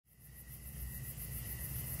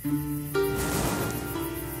Bon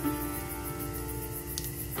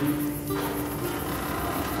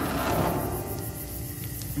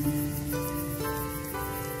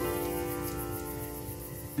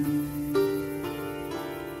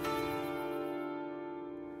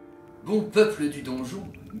peuple du donjon,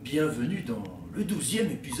 bienvenue dans le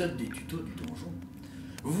 12e épisode des tutos du donjon.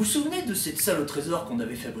 Vous vous souvenez de cette salle au trésor qu'on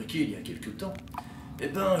avait fabriquée il y a quelque temps? Eh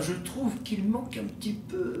ben, je trouve qu'il manque un petit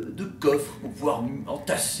peu de coffre pour pouvoir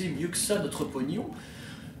entasser mieux que ça notre pognon.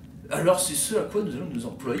 Alors c'est ce à quoi nous allons nous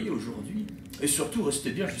employer aujourd'hui. Et surtout, restez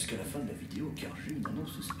bien jusqu'à la fin de la vidéo car j'ai une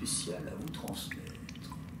annonce spéciale à vous transmettre.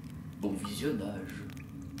 Bon visionnage.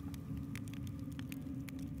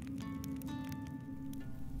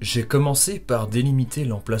 J'ai commencé par délimiter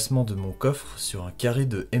l'emplacement de mon coffre sur un carré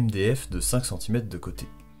de MDF de 5 cm de côté.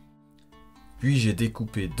 Puis j'ai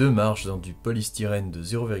découpé deux marges dans du polystyrène de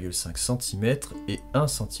 0,5 cm et 1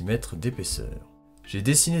 cm d'épaisseur. J'ai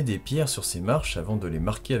dessiné des pierres sur ces marches avant de les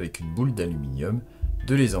marquer avec une boule d'aluminium,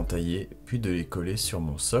 de les entailler, puis de les coller sur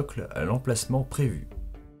mon socle à l'emplacement prévu.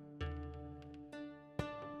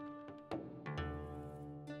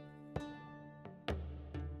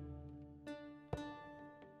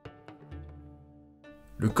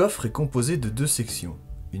 Le coffre est composé de deux sections,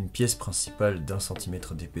 une pièce principale d'1 cm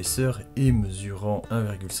d'épaisseur et mesurant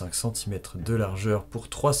 1,5 cm de largeur pour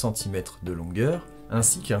 3 cm de longueur,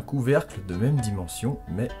 ainsi qu'un couvercle de même dimension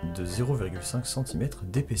mais de 0,5 cm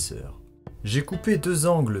d'épaisseur. J'ai coupé deux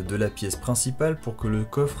angles de la pièce principale pour que le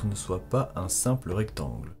coffre ne soit pas un simple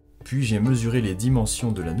rectangle. Puis j'ai mesuré les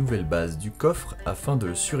dimensions de la nouvelle base du coffre afin de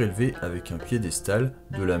le surélever avec un piédestal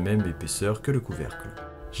de la même épaisseur que le couvercle.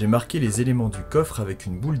 J'ai marqué les éléments du coffre avec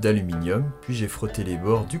une boule d'aluminium, puis j'ai frotté les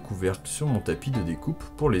bords du couvercle sur mon tapis de découpe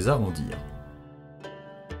pour les arrondir.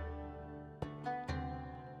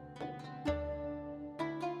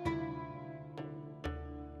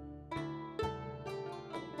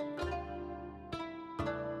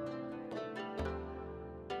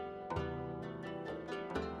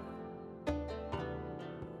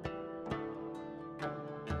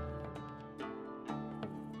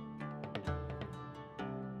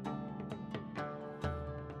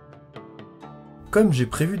 Comme j'ai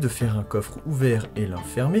prévu de faire un coffre ouvert et l'un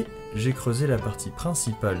fermé, j'ai creusé la partie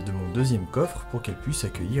principale de mon deuxième coffre pour qu'elle puisse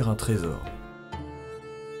accueillir un trésor.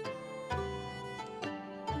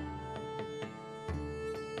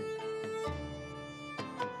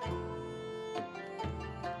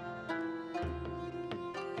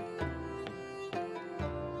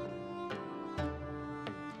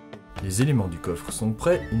 Les éléments du coffre sont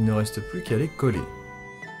prêts, il ne reste plus qu'à les coller.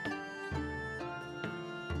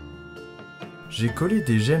 J'ai collé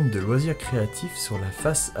des gemmes de loisirs créatifs sur la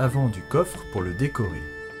face avant du coffre pour le décorer.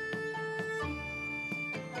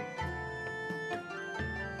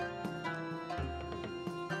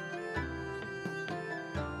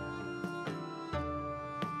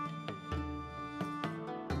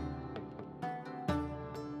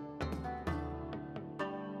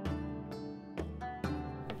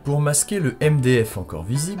 Pour masquer le MDF encore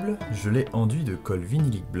visible, je l'ai enduit de colle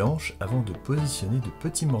vinylique blanche avant de positionner de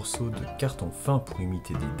petits morceaux de carton fin pour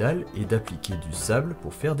imiter des dalles et d'appliquer du sable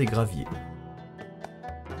pour faire des graviers.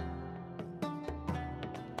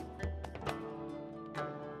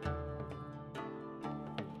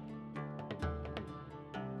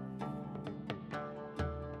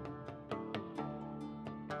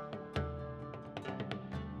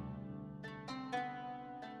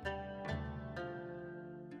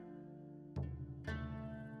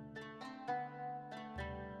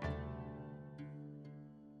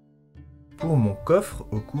 Pour mon coffre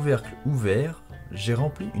au couvercle ouvert, j'ai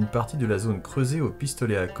rempli une partie de la zone creusée au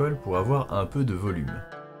pistolet à colle pour avoir un peu de volume.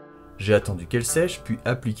 J'ai attendu qu'elle sèche puis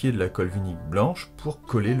appliqué de la colle vinylique blanche pour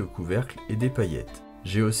coller le couvercle et des paillettes.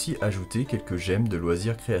 J'ai aussi ajouté quelques gemmes de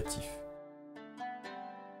loisirs créatifs.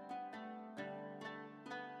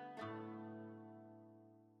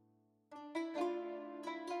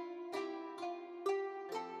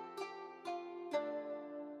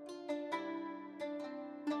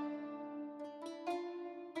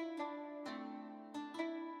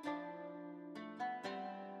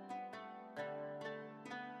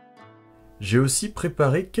 J'ai aussi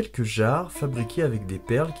préparé quelques jarres fabriquées avec des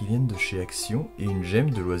perles qui viennent de chez Action et une gemme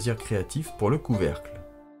de loisirs créatifs pour le couvercle.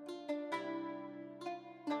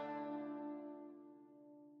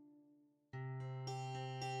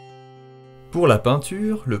 Pour la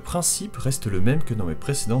peinture, le principe reste le même que dans mes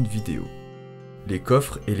précédentes vidéos. Les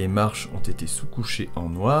coffres et les marches ont été sous-couchés en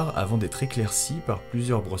noir avant d'être éclaircis par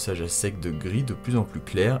plusieurs brossages à sec de gris de plus en plus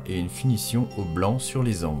clairs et une finition au blanc sur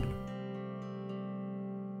les angles.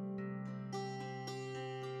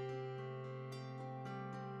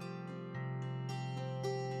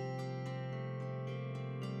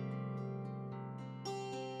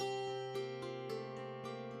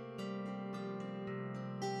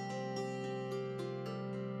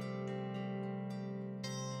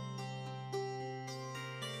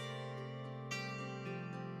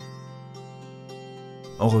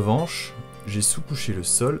 En revanche, j'ai sous-couché le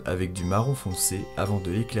sol avec du marron foncé avant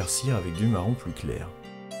de l'éclaircir avec du marron plus clair.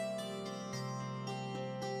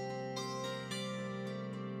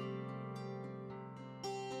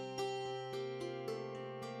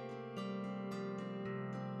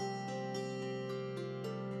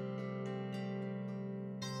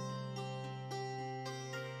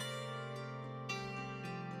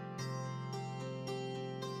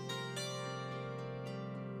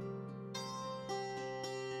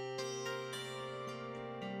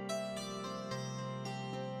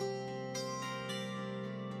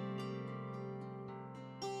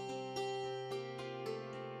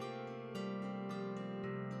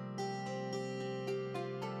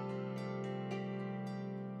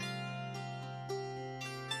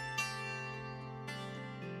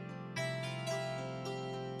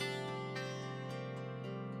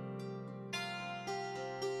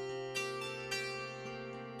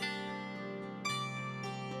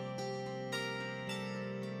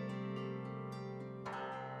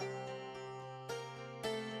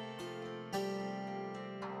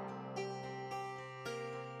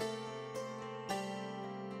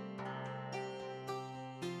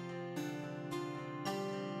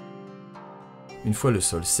 Une fois le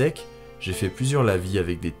sol sec, j'ai fait plusieurs lavis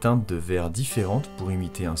avec des teintes de verre différentes pour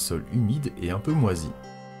imiter un sol humide et un peu moisi.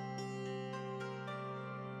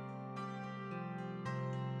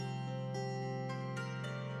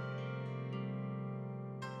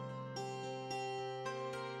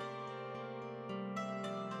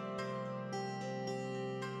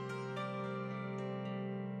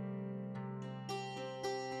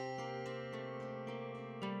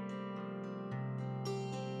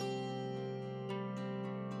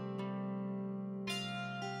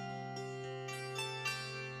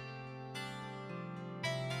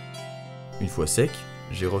 Une fois sec,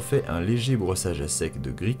 j'ai refait un léger brossage à sec de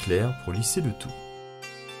gris clair pour lisser le tout.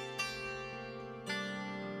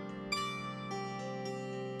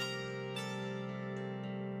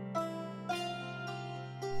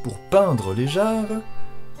 Pour peindre les jarres,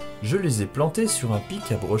 je les ai plantés sur un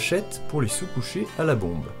pic à brochette pour les sous-coucher à la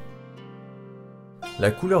bombe. La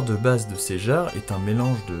couleur de base de ces jarres est un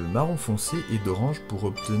mélange de marron foncé et d'orange pour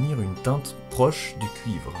obtenir une teinte proche du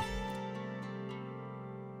cuivre.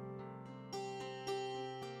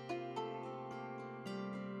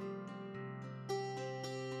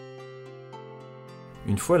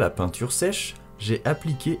 Une fois la peinture sèche, j'ai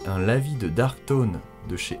appliqué un lavis de dark tone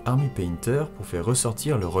de chez Painter pour faire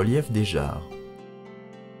ressortir le relief des jarres.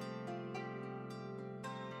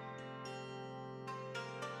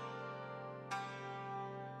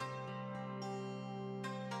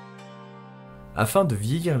 Afin de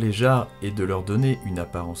vieillir les jarres et de leur donner une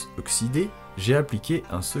apparence oxydée, j'ai appliqué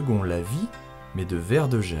un second lavis, mais de verre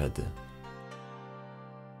de jade.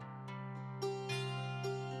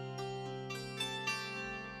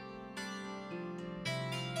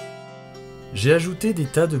 J'ai ajouté des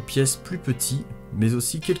tas de pièces plus petits, mais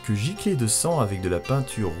aussi quelques giclées de sang avec de la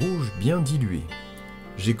peinture rouge bien diluée.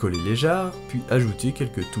 J'ai collé les jarres, puis ajouté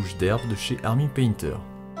quelques touches d'herbe de chez Painter.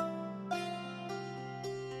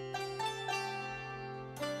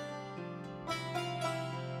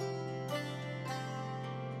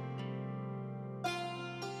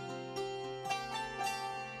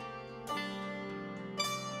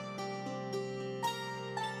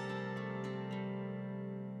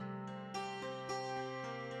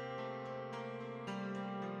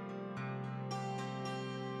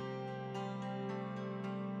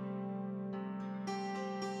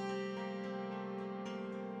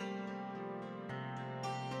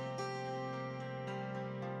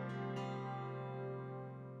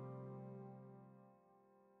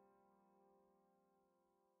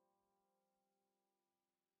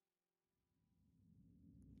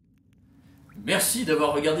 Merci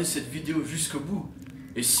d'avoir regardé cette vidéo jusqu'au bout.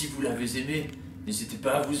 Et si vous l'avez aimé, n'hésitez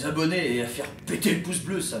pas à vous abonner et à faire péter le pouce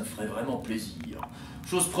bleu, ça me ferait vraiment plaisir.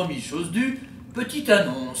 Chose promise, chose due, petite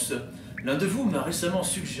annonce. L'un de vous m'a récemment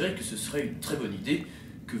suggéré que ce serait une très bonne idée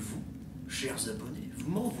que vous, chers abonnés,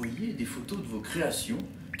 vous m'envoyiez des photos de vos créations,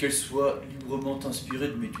 qu'elles soient librement inspirées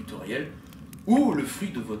de mes tutoriels ou le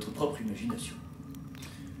fruit de votre propre imagination.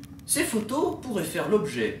 Ces photos pourraient faire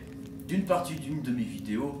l'objet d'une partie d'une de mes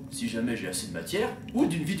vidéos si jamais j'ai assez de matière, ou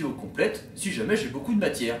d'une vidéo complète si jamais j'ai beaucoup de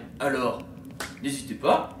matière. Alors, n'hésitez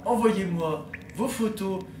pas, envoyez-moi vos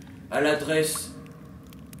photos à l'adresse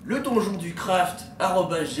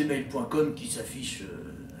ledonjonducraft@gmail.com qui s'affiche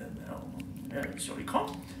sur l'écran,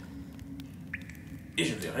 et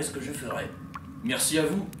je verrai ce que je ferai. Merci à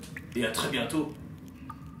vous, et à très bientôt.